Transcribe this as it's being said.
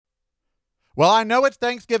Well, I know it's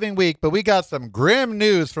Thanksgiving week, but we got some grim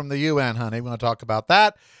news from the UN, honey. We're going to talk about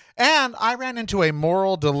that. And I ran into a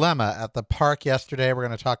moral dilemma at the park yesterday. We're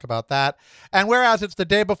going to talk about that. And whereas it's the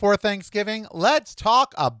day before Thanksgiving, let's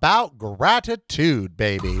talk about gratitude,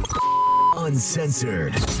 baby.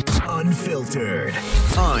 Uncensored, unfiltered,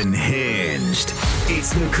 unhinged.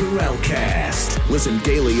 It's the Karel Cast. Listen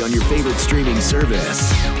daily on your favorite streaming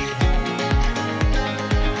service.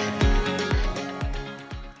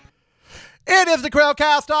 It is the Karel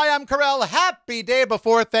Cast. I am Karel. Happy day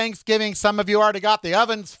before Thanksgiving. Some of you already got the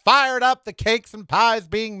ovens fired up, the cakes and pies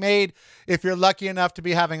being made. If you're lucky enough to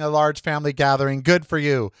be having a large family gathering, good for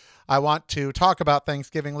you. I want to talk about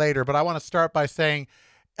Thanksgiving later, but I want to start by saying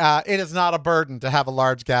it is not a burden to have a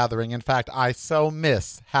large gathering. In fact, I so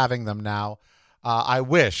miss having them now. I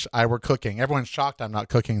wish I were cooking. Everyone's shocked I'm not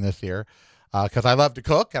cooking this year because I love to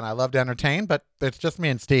cook and I love to entertain, but it's just me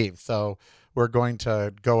and Steve. So we're going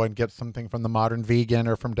to go and get something from the Modern Vegan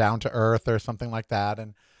or from Down to Earth or something like that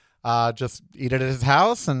and just eat it at his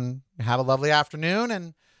house and have a lovely afternoon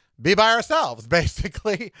and be by ourselves,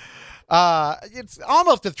 basically. It's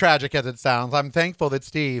almost as tragic as it sounds. I'm thankful that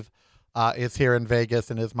Steve is here in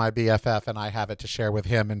Vegas and is my BFF, and I have it to share with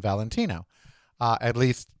him and Valentino. At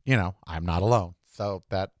least, I'm not alone. So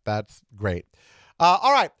that's great.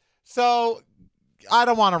 All right. So I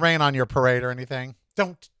don't want to rain on your parade or anything.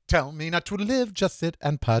 Don't tell me not to live, just sit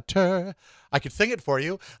and putter. I could sing it for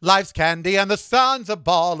you. Life's candy and the sun's a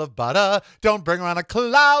ball of butter. Don't bring around a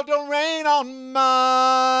cloud, don't rain on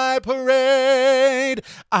my parade.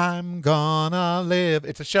 I'm gonna live.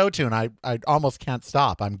 It's a show tune. I almost can't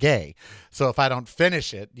stop. I'm gay. So if I don't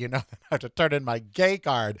finish it, I have to turn in my gay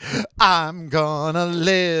card. I'm gonna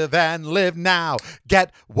live and live now.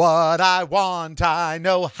 Get what I want, I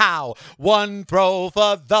know how. One throw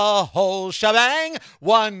for the whole shebang.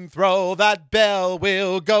 One throw, that bell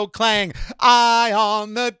will go clang. Eye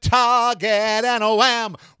on the target and a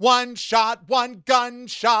wham. One shot, one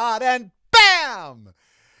gunshot, and bam!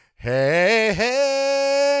 Hey,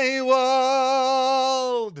 hey,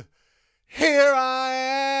 world, here I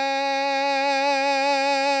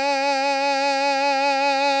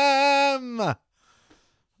am.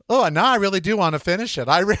 Oh, and now I really do want to finish it.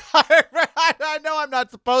 I know I'm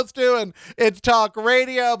not supposed to, and it's talk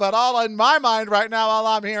radio, but all in my mind right now, all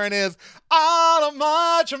I'm hearing is, I'll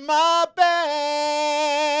march my band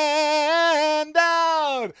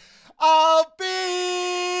out. I'll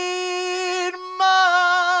beat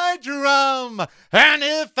my drum, and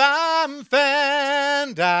if I'm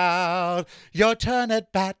fanned out, your turn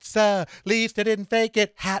at bat, sir. Least I didn't fake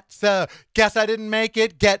it, hat, sir. Guess I didn't make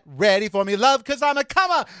it. Get ready for me, love, 'cause I'm a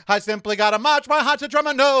comer. I simply gotta march my heart to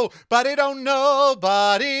drummer. Nobody don't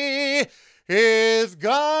nobody is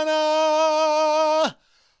gonna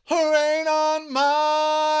rain on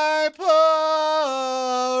my parade.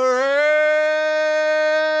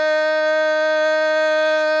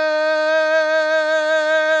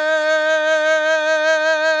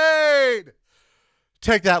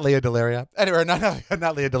 Take that, Leah Deliria. Anyway, not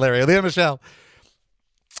Leah Deliria, Leah Michelle.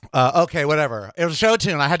 Okay, whatever. It was a show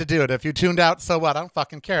tune. I had to do it. If you tuned out, so what? I don't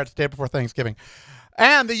fucking care. It's the day before Thanksgiving.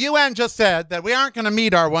 And the UN just said that we aren't going to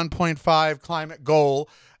meet our 1.5 climate goal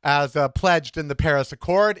as pledged in the Paris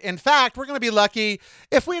Accord. In fact, we're going to be lucky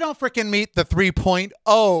if we don't freaking meet the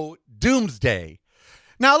 3.0 doomsday.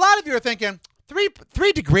 Now, a lot of you are thinking, three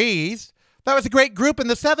degrees? That was a great group in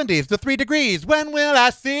the 70s, the 3 degrees. When will I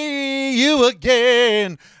see you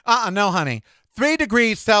again? No, honey. 3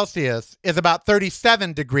 degrees Celsius is about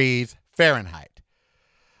 37 degrees Fahrenheit.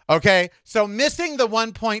 Okay, so missing the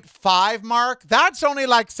 1.5 mark, that's only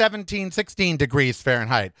like 17, 16 degrees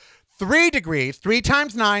Fahrenheit. 3 degrees, 3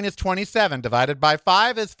 times 9 is 27, divided by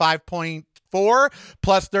 5 is 5.4,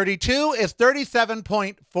 plus 32 is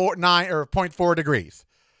 37.49 or 0.4 degrees.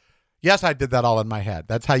 Yes, I did that all in my head.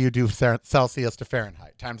 That's how you do Celsius to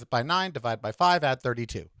Fahrenheit. Times it by 9, divide by 5, add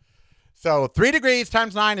 32. So 3 degrees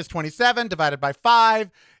times 9 is 27, divided by 5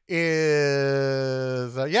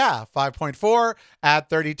 is, 5.4. Add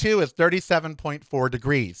 32 is 37.4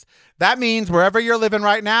 degrees. That means wherever you're living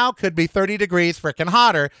right now could be 30 degrees freaking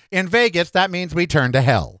hotter. In Vegas, that means we turn to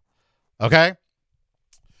hell. Okay?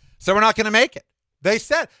 So we're not going to make it. They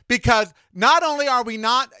said, because not only are we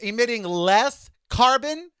not emitting less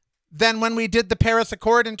carbon than when we did the Paris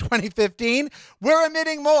Accord in 2015, we're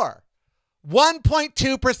emitting more.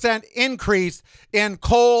 1.2% increase in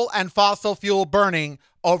coal and fossil fuel burning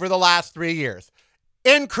over the last 3 years.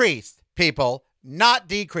 Increase, people, not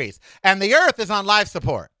decrease. And the earth is on life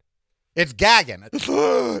support. It's gagging.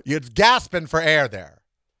 It's gasping for air there.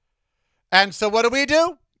 And so what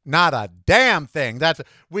do? Not a damn thing.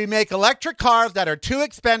 We make electric cars that are too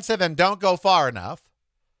expensive and don't go far enough.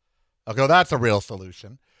 Okay, that's a real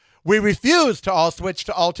solution. We refuse to all switch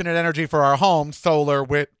to alternate energy for our homes, solar,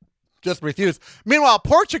 wind, just refuse. Meanwhile,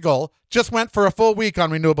 Portugal just went for a full week on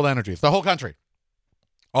renewable energies, the whole country.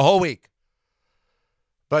 A whole week.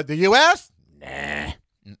 But the U.S.? Nah.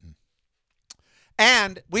 Mm-mm.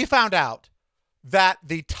 And we found out that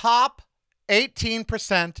the top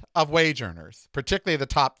 18% of wage earners, particularly the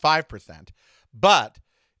top 5%, but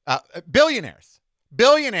billionaires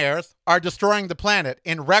are destroying the planet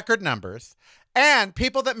in record numbers, and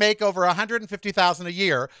people that make over $150,000 a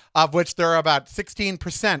year, of which there are about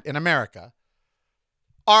 16% in America,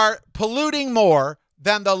 are polluting more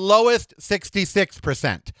than the lowest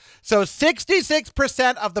 66%. So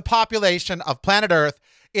 66% of the population of planet Earth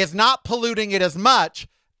is not polluting it as much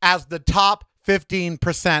as the top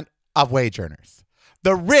 15% of wage earners.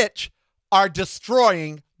 The rich are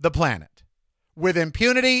destroying the planet with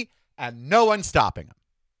impunity, and no one's stopping them.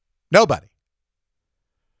 Nobody.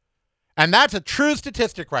 And that's a true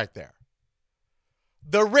statistic right there.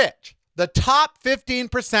 The rich, the top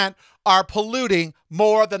 15%, are polluting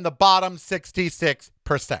more than the bottom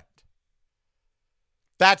 66%.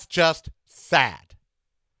 That's just sad.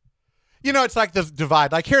 You know, it's like this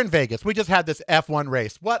divide. Like here in Vegas, we just had this F1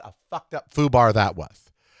 race. What a fucked up foobar that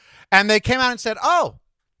was. And they came out and said, oh,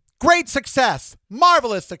 great success,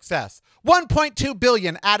 marvelous success, 1.2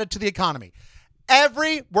 billion added to the economy.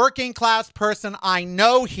 Every working class person I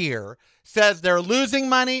know here says they're losing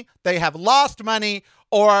money, they have lost money,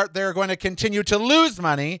 or they're going to continue to lose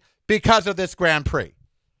money because of this Grand Prix.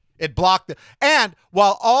 It blocked it. And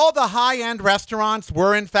while all the high-end restaurants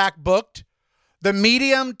were in fact booked, the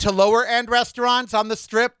medium to lower-end restaurants on the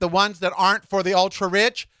Strip, the ones that aren't for the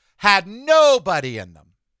ultra-rich, had nobody in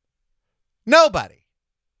them. Nobody.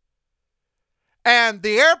 And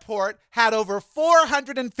the airport had over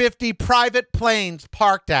 450 private planes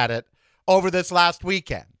parked at it over this last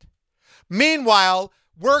weekend. Meanwhile,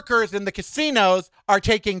 workers in the casinos are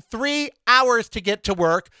taking 3 hours to get to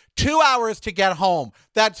work, 2 hours to get home.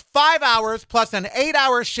 That's 5 hours plus an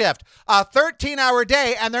 8-hour shift, a 13-hour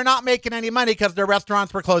day, and they're not making any money because their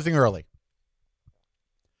restaurants were closing early.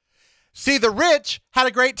 See, the rich had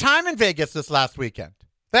a great time in Vegas this last weekend.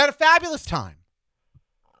 They had a fabulous time.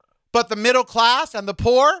 But the middle class and the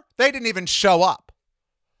poor, they didn't even show up.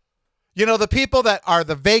 You know, the people that are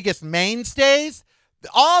the Vegas mainstays,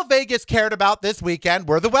 all Vegas cared about this weekend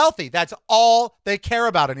were the wealthy. That's all they care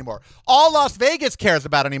about anymore. All Las Vegas cares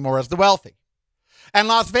about anymore is the wealthy. And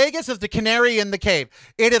Las Vegas is the canary in the cave.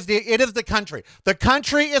 It is the country. The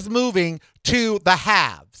country is moving to the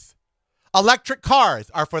haves. Electric cars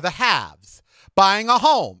are for the haves. Buying a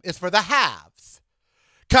home is for the haves.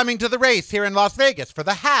 Coming to the race here in Las Vegas for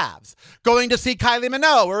the haves. Going to see Kylie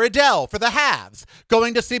Minogue or Adele for the haves.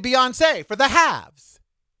 Going to see Beyonce for the haves.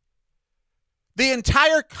 The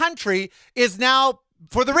entire country is now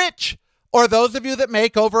for the rich, or those of you that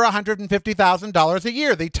make over $150,000 a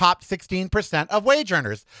year, the top 16% of wage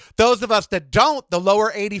earners. Those of us that don't, the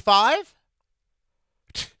lower 85,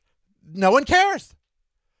 no one cares.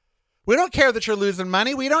 We don't care that you're losing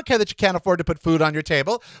money. We don't care that you can't afford to put food on your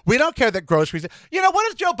table. We don't care that groceries. You know, what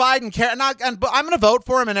does Joe Biden care? And I'm going to vote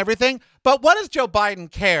for him and everything. But what does Joe Biden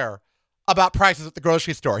care about prices at the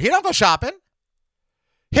grocery store? He don't go shopping.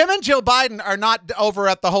 Him and Joe Biden are not over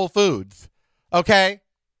at the Whole Foods. Okay?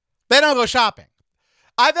 They don't go shopping.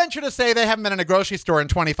 I venture to say they haven't been in a grocery store in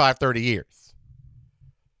 25, 30 years.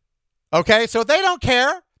 Okay? So they don't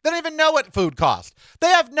care. They don't even know what food costs. They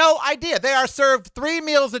have no idea. They are served 3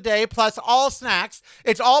 meals a day plus all snacks.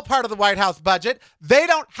 It's all part of the White House budget. They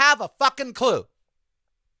don't have a fucking clue.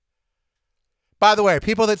 By the way,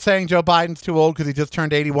 people that saying Joe Biden's too old because he just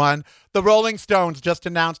turned 81, the Rolling Stones just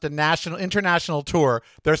announced a international tour.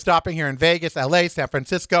 They're stopping here in Vegas, LA, San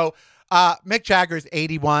Francisco. Mick Jagger's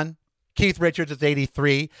 81. Keith Richards is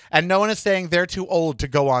 83. And no one is saying they're too old to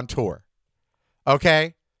go on tour.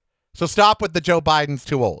 Okay? So stop with the Joe Biden's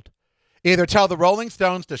too old. Either tell the Rolling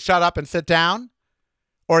Stones to shut up and sit down,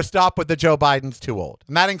 or stop with the Joe Biden's too old.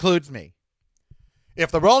 And that includes me.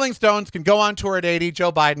 If the Rolling Stones can go on tour at 80,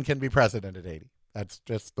 Joe Biden can be president at 80. That's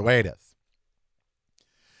just the way it is.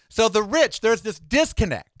 So the rich, there's this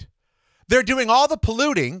disconnect. They're doing all the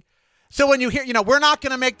polluting. So when you hear, we're not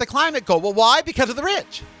going to make the climate goal. Well, why? Because of the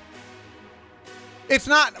rich. It's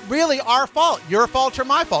not really our fault, your fault, or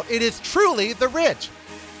my fault. It is truly the rich.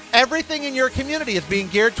 Everything in your community is being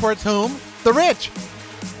geared towards whom? The rich.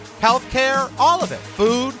 Healthcare, all of it.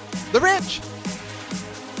 Food, the rich.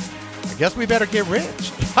 I guess we better get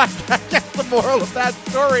rich. I guess the moral of that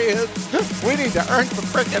story is we need to earn some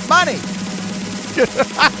freaking money.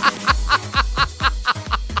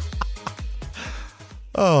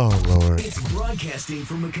 Oh, Lord. It's broadcasting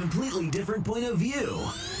from a completely different point of view.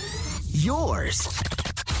 Yours.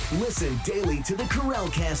 Listen daily to the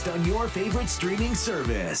Karelcast on your favorite streaming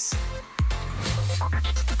service.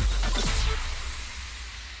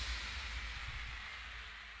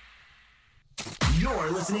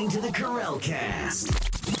 You're listening to the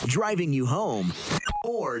Karelcast. Driving you home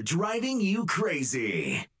or driving you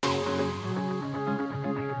crazy.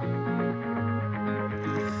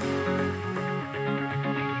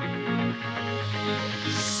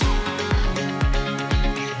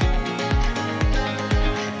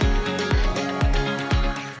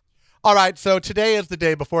 All right, so today is the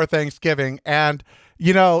day before Thanksgiving, and,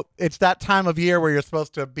 you know, it's that time of year where you're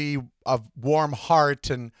supposed to be of warm heart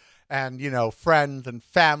and you know, friends and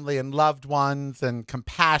family and loved ones and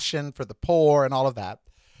compassion for the poor and all of that.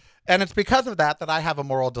 And it's because of that that I have a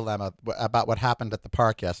moral dilemma about what happened at the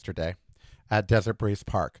park yesterday at Desert Breeze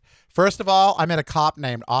Park. First of all, I met a cop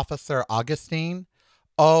named Officer Augustine.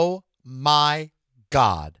 Oh, my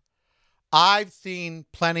God. I've seen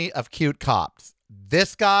plenty of cute cops.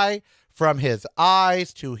 This guy, from his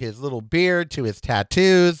eyes to his little beard to his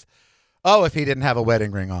tattoos. Oh, if he didn't have a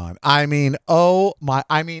wedding ring on. I mean,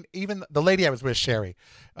 even the lady I was with, Sherry,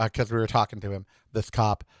 because we were talking to him, this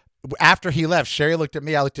cop. After he left, Sherry looked at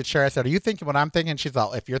me. I looked at Sherry. I said, are you thinking what I'm thinking? She's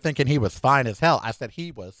all, if you're thinking he was fine as hell. I said,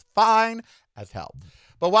 he was fine as hell.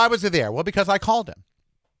 But why was he there? Well, because I called him.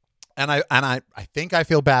 And I think I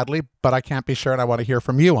feel badly, but I can't be sure, and I want to hear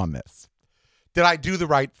from you on this. Did I do the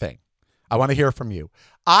right thing? I want to hear from you.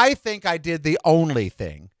 I think I did the only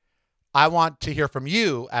thing. I want to hear from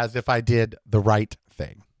you as if I did the right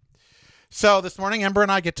thing. So this morning, Ember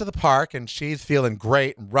and I get to the park, and she's feeling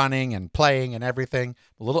great and running and playing and everything.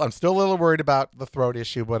 I'm still a little worried about the throat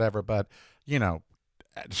issue, whatever, but, you know,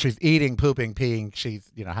 she's eating, pooping, peeing.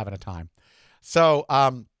 She's, you know, having a time. So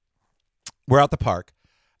we're at the park.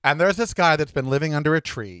 And there's this guy that's been living under a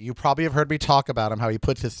tree. You probably have heard me talk about him, how he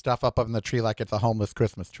puts his stuff up on the tree like it's a homeless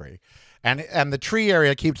Christmas tree. And the tree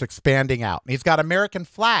area keeps expanding out. And he's got American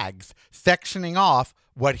flags sectioning off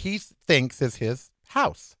what he thinks is his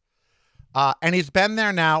house. And he's been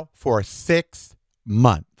there now for 6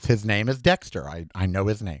 months. His name is Dexter. I know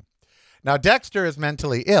his name. Now, Dexter is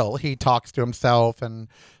mentally ill. He talks to himself and,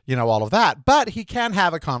 you know, all of that. But he can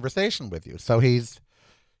have a conversation with you. So he's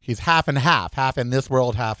half and half in this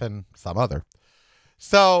world, half in some other.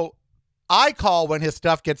 So I call when his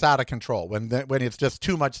stuff gets out of control, when it's just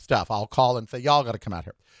too much stuff. I'll call and say, y'all got to come out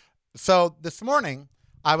here. So this morning,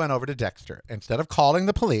 I went over to Dexter. Instead of calling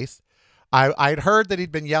the police, I'd heard that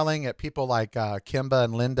he'd been yelling at people like Kimba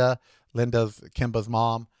and Linda. Linda's Kimba's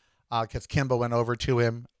mom, because Kimba went over to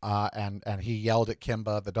him and he yelled at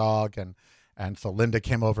Kimba, the dog, and so Linda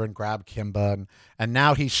came over and grabbed Kimba, and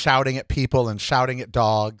now he's shouting at people and shouting at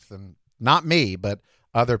dogs, and not me, but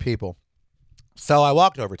other people. So I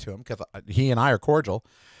walked over to him because he and I are cordial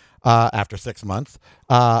after 6 months.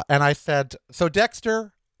 And I said, so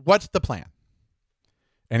Dexter, what's the plan?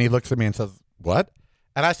 And he looks at me and says, what?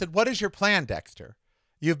 And I said, what is your plan, Dexter?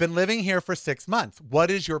 You've been living here for 6 months. What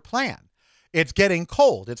is your plan? It's getting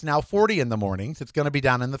cold. It's now 40 in the mornings. It's going to be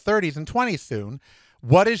down in the 30s and 20s soon.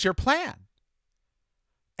 What is your plan?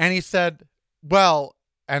 And he said, well,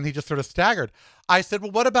 and he just sort of staggered. I said,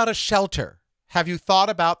 well, what about a shelter? Have you thought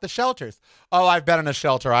about the shelters? Oh, I've been in a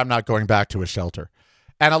shelter. I'm not going back to a shelter.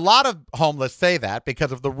 And a lot of homeless say that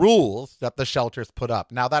because of the rules that the shelters put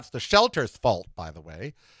up. Now, that's the shelter's fault, by the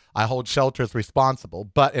way. I hold shelters responsible.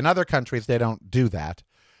 But in other countries, they don't do that.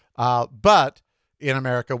 But in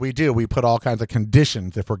America, we do. We put all kinds of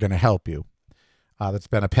conditions if we're going to help you. That's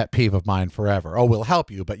been a pet peeve of mine forever. Oh, we'll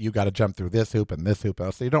help you, but you got to jump through this hoop and this hoop.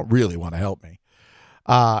 So you don't really want to help me.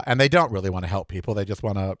 And they don't really want to help people. They just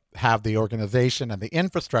want to have the organization and the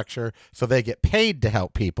infrastructure so they get paid to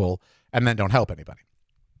help people and then don't help anybody.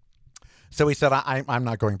 So he said, I'm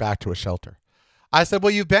not going back to a shelter. I said,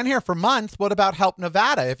 well, you've been here for months. What about Help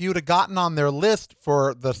Nevada? If you would have gotten on their list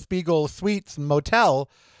for the Spiegel Suites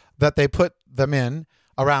Motel that they put them in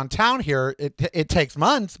around town here, it takes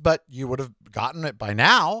months, but you would have gotten it by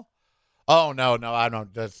now. Oh, no, I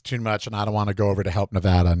don't. That's too much, and I don't want to go over to Help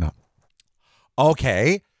Nevada. No.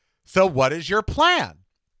 Okay, so what is your plan?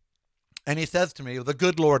 And he says to me, the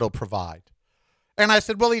good Lord will provide. And I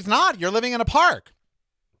said, well, he's not. You're living in a park.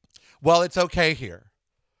 Well, it's okay here.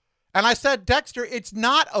 And I said, Dexter, it's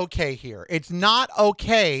not okay here. It's not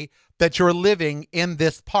okay that you're living in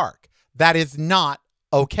this park. That is not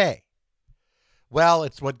okay. Well,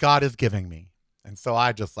 it's what God is giving me. And so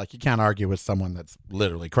I just you can't argue with someone that's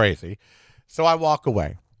literally crazy. So I walk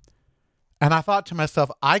away. And I thought to myself,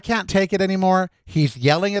 I can't take it anymore. He's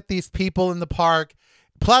yelling at these people in the park.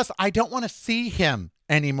 Plus, I don't want to see him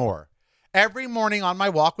anymore. Every morning on my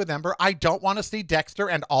walk with Ember, I don't want to see Dexter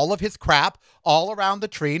and all of his crap all around the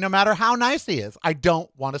tree, no matter how nice he is. I don't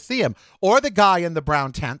want to see him. Or the guy in the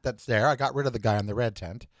brown tent that's there. I got rid of the guy in the red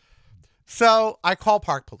tent. So I call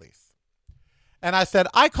Park Police. And I said,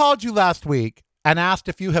 I called you last week and asked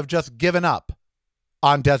if you have just given up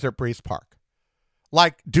on Desert Breeze Park.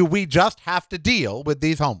 Like, do we just have to deal with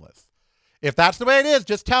these homeless? If that's the way it is,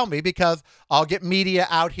 just tell me, because I'll get media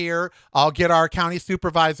out here. I'll get our county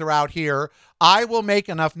supervisor out here. I will make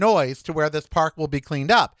enough noise to where this park will be cleaned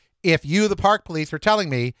up. If you, the park police, are telling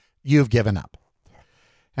me you've given up.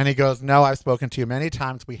 And he goes, no, I've spoken to you many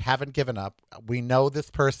times. We haven't given up. We know this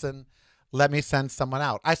person. Let me send someone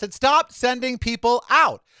out. I said, stop sending people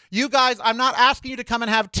out. You guys, I'm not asking you to come and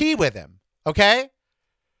have tea with him, okay?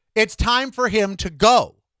 It's time for him to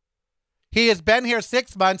go. He has been here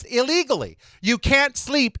 6 months illegally. You can't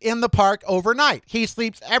sleep in the park overnight. He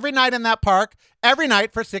sleeps every night in that park, every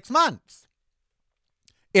night for 6 months.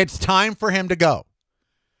 It's time for him to go.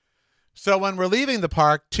 So when we're leaving the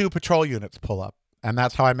park, 2 patrol units pull up. And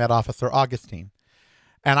that's how I met Officer Augustine.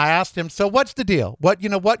 And I asked him, so what's the deal? What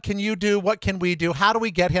can you do? What can we do? How do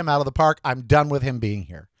we get him out of the park? I'm done with him being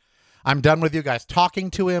here. I'm done with you guys talking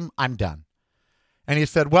to him. I'm done. And he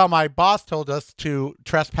said, well, my boss told us to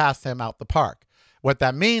trespass him out the park. What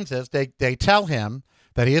that means is they tell him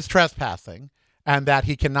that he is trespassing and that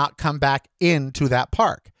he cannot come back into that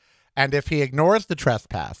park. And if he ignores the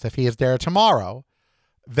trespass, if he is there tomorrow,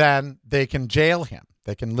 then they can jail him.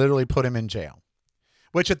 They can literally put him in jail,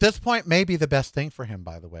 which at this point may be the best thing for him,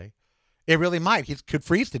 by the way. It really might. He could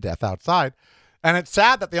freeze to death outside. And it's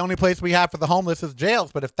sad that the only place we have for the homeless is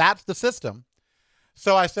jails. But if that's the system.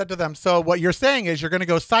 So I said to them, so what you're saying is you're going to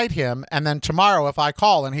go cite him, and then tomorrow if I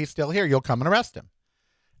call and he's still here, you'll come and arrest him.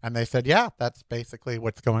 And they said, yeah, that's basically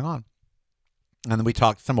what's going on. And then we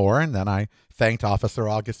talked some more, and then I thanked Officer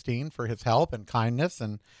Augustine for his help and kindness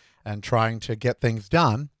and trying to get things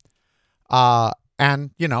done.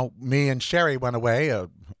 And, me and Sherry went away,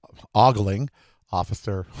 ogling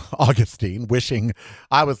Officer Augustine, wishing.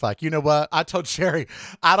 I was like, you know what? I told Sherry,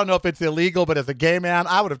 I don't know if it's illegal, but as a gay man,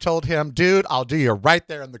 I would have told him, dude, I'll do you right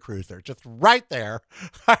there in the cruiser, just right there.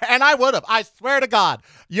 And I would have. I swear to God,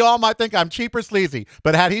 you all might think I'm cheap or sleazy,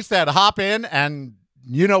 but had he said hop in, and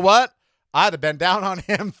you know what? I'd have been down on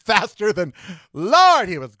him faster than, Lord,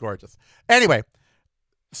 he was gorgeous. Anyway,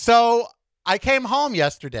 so I came home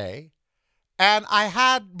yesterday and I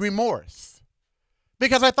had remorse.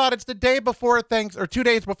 Because I thought it's the day before 2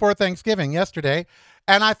 days before Thanksgiving yesterday.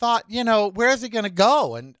 And I thought, where is he going to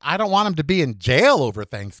go? And I don't want him to be in jail over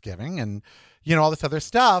Thanksgiving and, all this other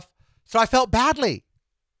stuff. So I felt badly.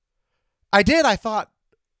 I did. I thought,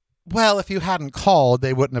 well, if you hadn't called,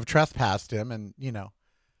 they wouldn't have trespassed him. And,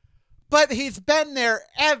 But he's been there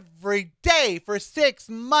every day for 6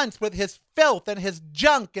 months with his filth and his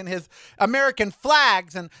junk and his American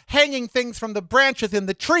flags and hanging things from the branches in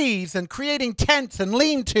the trees and creating tents and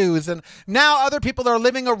lean-tos. And now other people are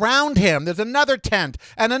living around him. There's another tent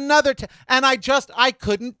and another tent. And I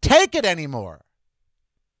couldn't take it anymore.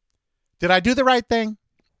 Did I do the right thing?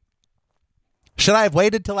 Should I have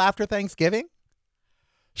waited till after Thanksgiving?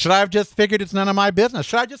 Should I have just figured it's none of my business?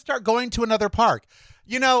 Should I just start going to another park?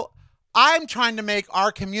 I'm trying to make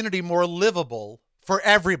our community more livable for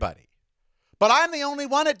everybody. But I'm the only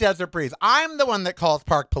one at Desert Breeze. I'm the one that calls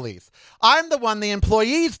park police. I'm the one the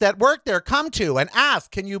employees that work there come to and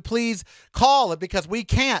ask, can you please call it because we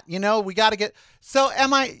can't, we got to get. So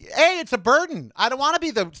A, it's a burden. I don't want to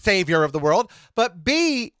be the savior of the world. But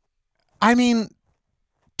B,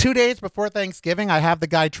 2 days before Thanksgiving, I have the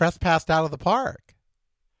guy trespassed out of the park.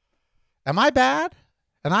 Am I bad?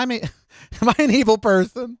 And am I an evil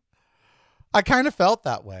person? I kind of felt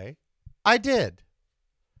that way. I did.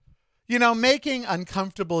 Making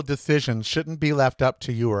uncomfortable decisions shouldn't be left up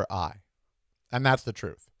to you or I. And that's the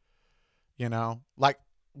truth. Like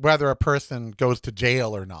whether a person goes to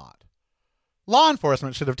jail or not. Law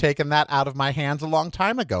enforcement should have taken that out of my hands a long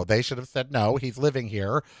time ago. They should have said, no, he's living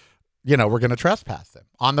here. We're going to trespass him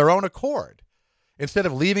on their own accord. Instead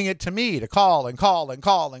of leaving it to me to call and call and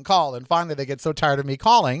call and call. And finally they get so tired of me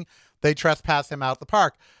calling, they trespass him out the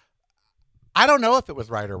park. I don't know if it was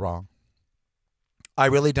right or wrong. I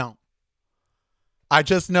really don't. I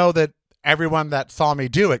just know that everyone that saw me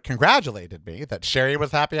do it congratulated me, that Sherry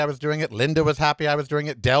was happy I was doing it. Linda was happy I was doing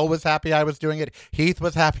it. Dell was happy I was doing it. Heath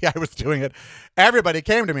was happy I was doing it. Everybody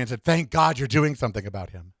came to me and said, thank God you're doing something about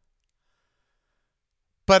him.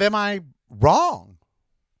 But am I wrong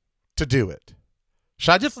to do it?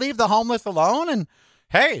 Should I just leave the homeless alone? And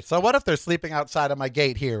hey, so what if they're sleeping outside of my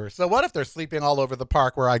gate here? So what if they're sleeping all over the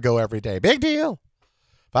park where I go every day? Big deal.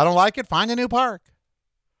 If I don't like it, find a new park.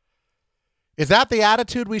 Is that the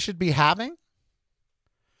attitude we should be having?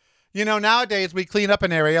 You know, nowadays we clean up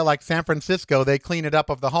an area like San Francisco. They clean it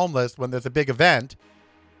up of the homeless when there's a big event.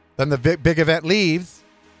 Then the big event leaves.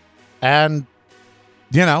 And,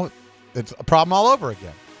 you know, it's a problem all over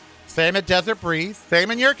again. Same at Desert Breeze.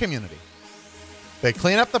 Same in your community. They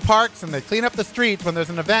clean up the parks and they clean up the streets when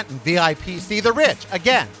there's an event and VIP see the rich.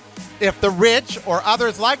 Again, if the rich or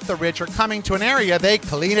others like the rich are coming to an area, they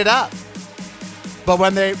clean it up. But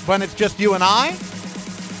when it's just you and I,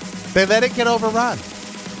 they let it get overrun.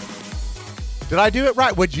 Did I do it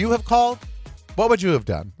right? Would you have called? What would you have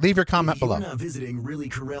done? Leave your comment below. If you're not visiting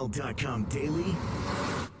reallykarel.com daily,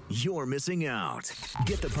 you're missing out.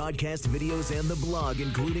 Get the podcast, videos, and the blog,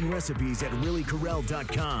 including recipes at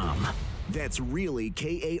reallykarel.com. That's really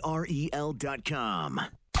KAREL.com.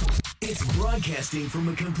 It's broadcasting from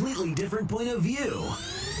a completely different point of view.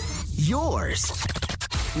 Yours.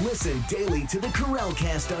 Listen daily to the Karel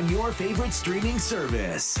Cast on your favorite streaming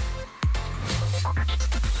service.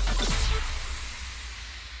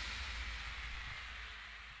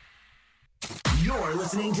 You're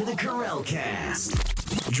listening to the Karel Cast.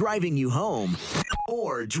 Driving you home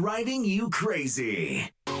or driving you crazy.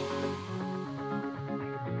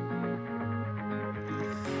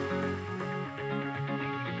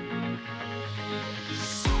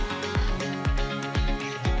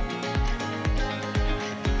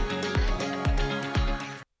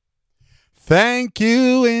 Thank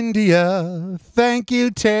you, India. Thank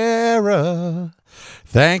you, Tara.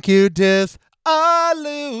 Thank you,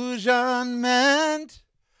 Disillusionment.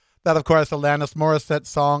 That, of course, Alanis Morissette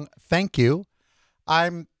song, Thank You.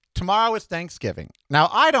 Tomorrow is Thanksgiving. Now,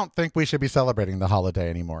 I don't think we should be celebrating the holiday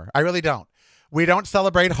anymore. I really don't. We don't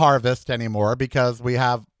celebrate harvest anymore because we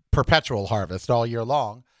have perpetual harvest all year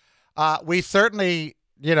long. We certainly,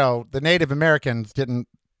 the Native Americans didn't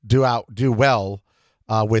do well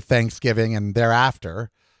with Thanksgiving and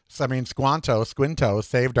thereafter. So, Squinto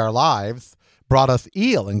saved our lives, brought us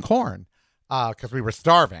eel and corn because we were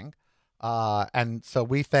starving. And so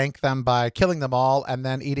we thank them by killing them all and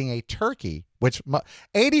then eating a turkey, which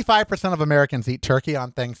 85% of Americans eat turkey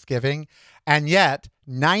on Thanksgiving. And yet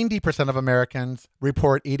 90% of Americans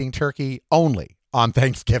report eating turkey only on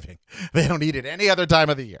Thanksgiving. They don't eat it any other time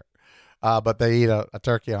of the year, but they eat a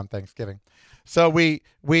turkey on Thanksgiving. So we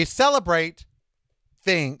celebrate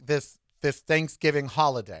this Thanksgiving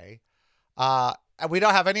holiday. And we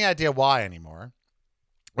don't have any idea why anymore.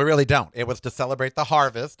 We really don't. It was to celebrate the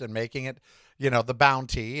harvest and making it, the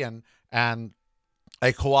bounty and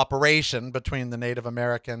a cooperation between the Native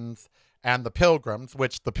Americans and the Pilgrims,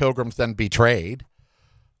 which the Pilgrims then betrayed.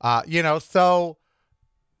 So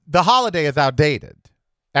the holiday is outdated.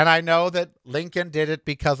 And I know that Lincoln did it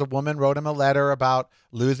because a woman wrote him a letter about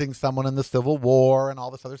losing someone in the Civil War and all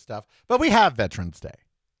this other stuff. But we have Veterans Day.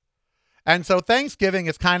 And so Thanksgiving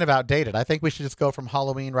is kind of outdated. I think we should just go from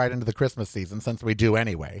Halloween right into the Christmas season, since we do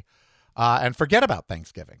anyway, and forget about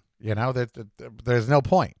Thanksgiving. There's no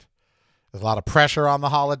point. There's a lot of pressure on the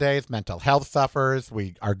holidays. Mental health suffers.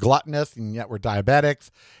 We are gluttonous, and yet we're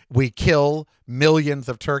diabetics. We kill millions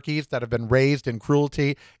of turkeys that have been raised in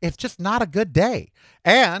cruelty. It's just not a good day.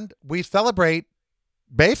 And we celebrate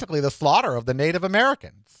basically the slaughter of the Native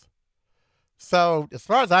Americans. So as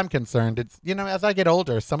far as I'm concerned, it's, as I get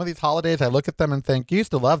older, some of these holidays, I look at them and think, you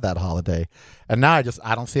used to love that holiday. And now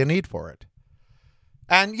I don't see a need for it.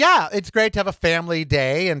 And yeah, it's great to have a family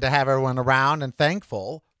day and to have everyone around and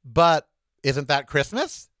thankful. But isn't that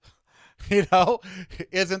Christmas?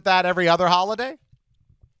 Isn't that every other holiday?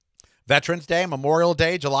 Veterans Day, Memorial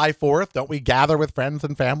Day, July 4th. Don't we gather with friends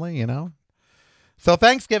and family, So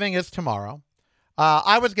Thanksgiving is tomorrow.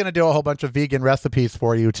 I was going to do a whole bunch of vegan recipes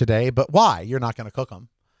for you today, but why? You're not going to cook them.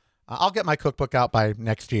 I'll get my cookbook out by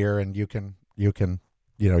next year, and you can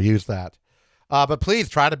use that. But please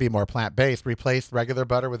try to be more plant-based. Replace regular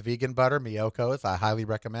butter with vegan butter, Miyoko's. I highly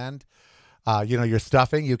recommend. Your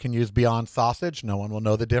stuffing, you can use Beyond Sausage. No one will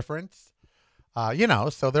know the difference.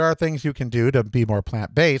 So there are things you can do to be more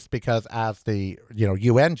plant-based because as the,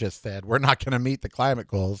 UN just said, we're not going to meet the climate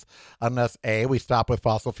goals unless A, we stop with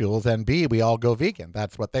fossil fuels and B, we all go vegan.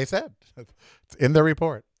 That's what they said. It's in the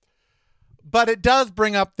report. But it does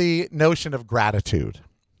bring up the notion of gratitude.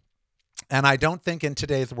 And I don't think in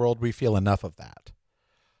today's world we feel enough of that.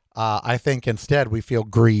 I think instead we feel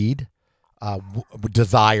greed,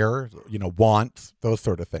 desire, wants, those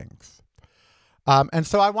sort of things. And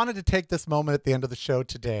so I wanted to take this moment at the end of the show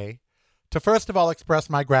today to first of all express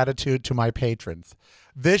my gratitude to my patrons.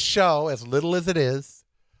 This show, as little as it is,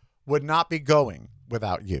 would not be going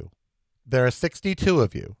without you. There are 62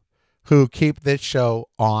 of you who keep this show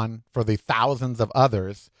on for the thousands of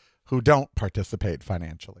others who don't participate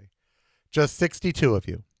financially. Just 62 of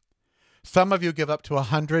you. Some of you give up to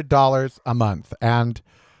 $100 a month. And,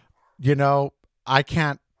 you know, I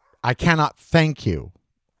cannot thank you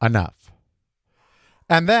enough.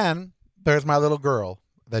 And then there's my little girl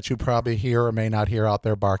that you probably hear or may not hear out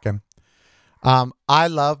there barking. I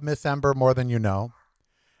love Miss Ember more than you know.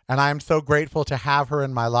 And I am so grateful to have her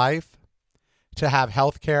in my life, to have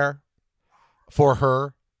health care for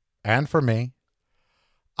her and for me.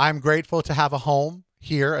 I'm grateful to have a home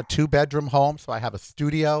here, a 2-bedroom home. So I have a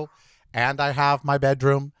studio and I have my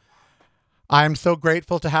bedroom. I'm so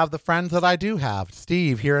grateful to have the friends that I do have.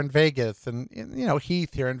 Steve here in Vegas and, you know,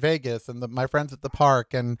 Heath here in Vegas and my friends at the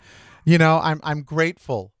park. And, you know, I'm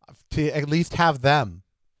grateful to at least have them.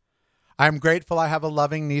 I'm grateful I have a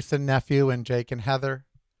loving niece and nephew in Jake and Heather.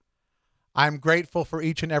 I'm grateful for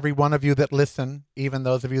each and every one of you that listen, even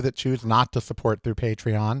those of you that choose not to support through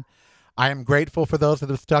Patreon. I am grateful for those that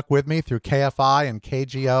have stuck with me through KFI and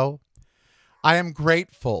KGO. I am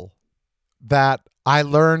grateful that I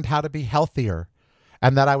learned how to be healthier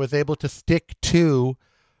and that I was able to stick to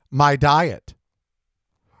my diet.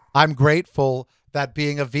 I'm grateful that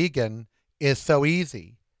being a vegan is so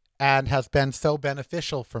easy and has been so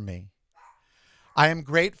beneficial for me. I am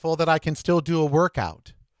grateful that I can still do a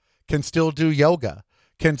workout, can still do yoga,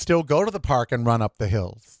 can still go to the park and run up the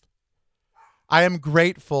hills. I am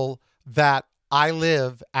grateful that I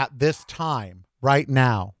live at this time right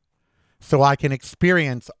now so I can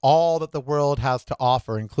experience all that the world has to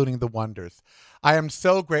offer, including the wonders. I am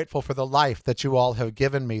so grateful for the life that you all have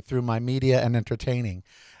given me through my media and entertaining,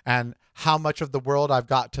 and how much of the world I've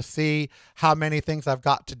got to see, how many things I've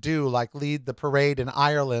got to do, like lead the parade in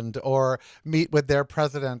Ireland or meet with their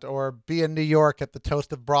president or be in New York at the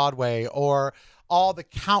Toast of Broadway, or all the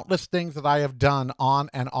countless things that I have done on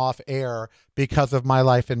and off air because of my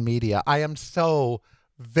life in media. I am so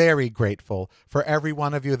very grateful for every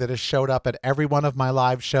one of you that has showed up at every one of my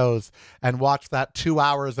live shows and watched that 2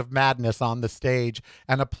 hours of madness on the stage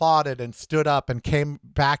and applauded and stood up and came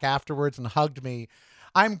back afterwards and hugged me.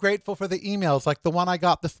 I'm grateful for the emails like the one I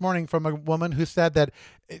got this morning from a woman who said that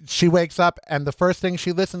she wakes up and the first thing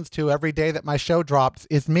she listens to every day that my show drops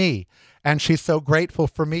is me. And she's so grateful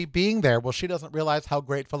for me being there. Well, she doesn't realize how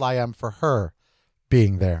grateful I am for her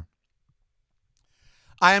being there.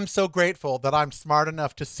 I am so grateful that I'm smart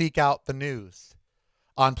enough to seek out the news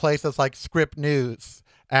on places like Script News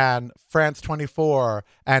and France 24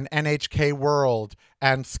 and NHK World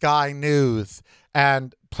and Sky News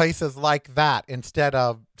and places like that instead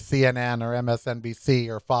of CNN or MSNBC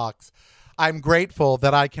or Fox. I'm grateful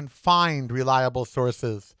that I can find reliable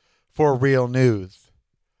sources for real news.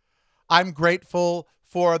 I'm grateful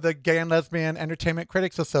for the Gay and Lesbian Entertainment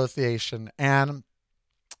Critics Association and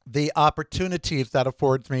the opportunities that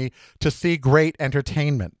affords me to see great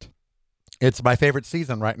entertainment. It's my favorite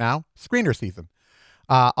season right now, screener season.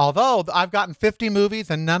 Although I've gotten 50 movies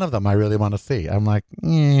and none of them I really want to see. I'm like,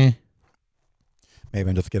 maybe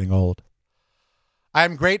I'm just getting old.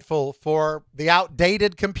 I'm grateful for the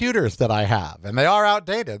outdated computers that I have, and they are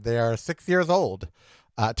outdated. They are 6 years old.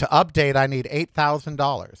 To update, I need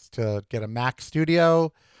 $8,000 to get a Mac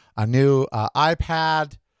Studio, a new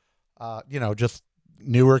iPad, just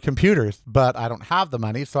newer computers, but I don't have the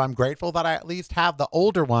money. So I'm grateful that I at least have the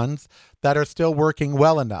older ones that are still working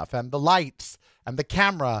well enough, and the lights and the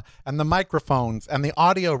camera and the microphones and the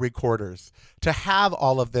audio recorders to have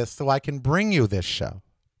all of this so I can bring you this show.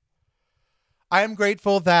 I am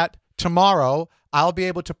grateful that tomorrow I'll be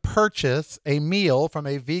able to purchase a meal from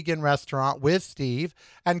a vegan restaurant with Steve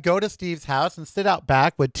and go to Steve's house and sit out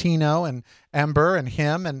back with Tino and Ember and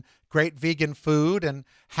him and great vegan food and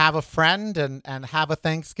have a friend and have a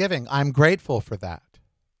Thanksgiving. I'm grateful for that.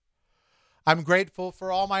 I'm grateful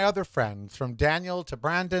for all my other friends, from Daniel to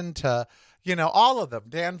Brandon to, all of them.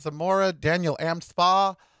 Dan Zamora, Daniel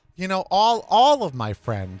Amspa, all of my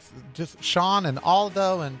friends, just Sean and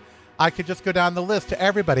Aldo, and I could just go down the list to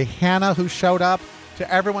everybody. Hannah, who showed up,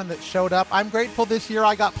 to everyone that showed up. I'm grateful this year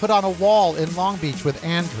I got put on a wall in Long Beach with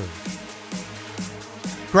Andrew.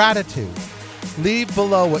 Gratitude. Leave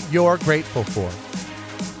below what you're grateful for.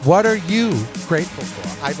 What are you grateful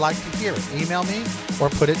for? I'd like to hear it. Email me or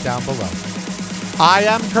put it down below. I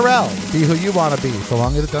am Karel. Be who you want to be, so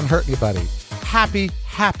long as it doesn't hurt anybody. Happy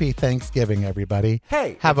Thanksgiving, everybody.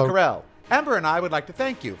 Hey, it's Karel. Ember and I would like to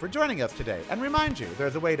thank you for joining us today and remind you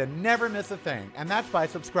there's a way to never miss a thing, and that's by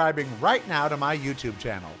subscribing right now to my YouTube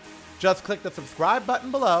channel. Just click the subscribe button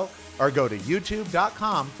below or go to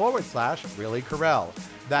youtube.com/reallykarel.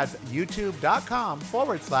 That's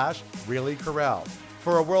youtube.com/reallykarel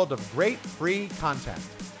for a world of great free content.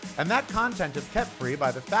 And that content is kept free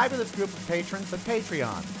by the fabulous group of patrons at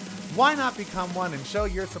Patreon. Why not become one and show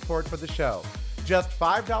your support for the show? Just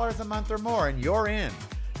 $5 a month or more and you're in.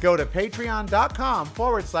 Go to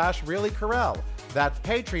patreon.com/reallykarel. That's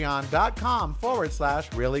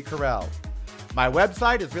patreon.com/reallykarel. My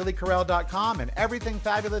website is reallykarel.com and everything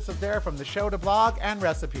fabulous is there from the show to blog and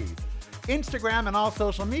recipes. Instagram and all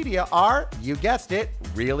social media are, you guessed it,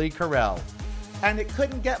 Really Karel. And it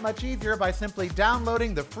couldn't get much easier by simply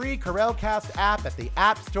downloading the free Karelcast app at the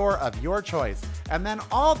app store of your choice. And then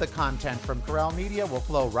all the content from Karel Media will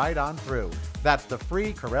flow right on through. That's the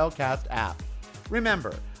free Karelcast app.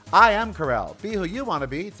 Remember, I am Karel. Be who you want to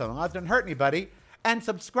be so long as it doesn't hurt anybody. And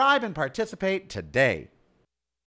subscribe and participate today.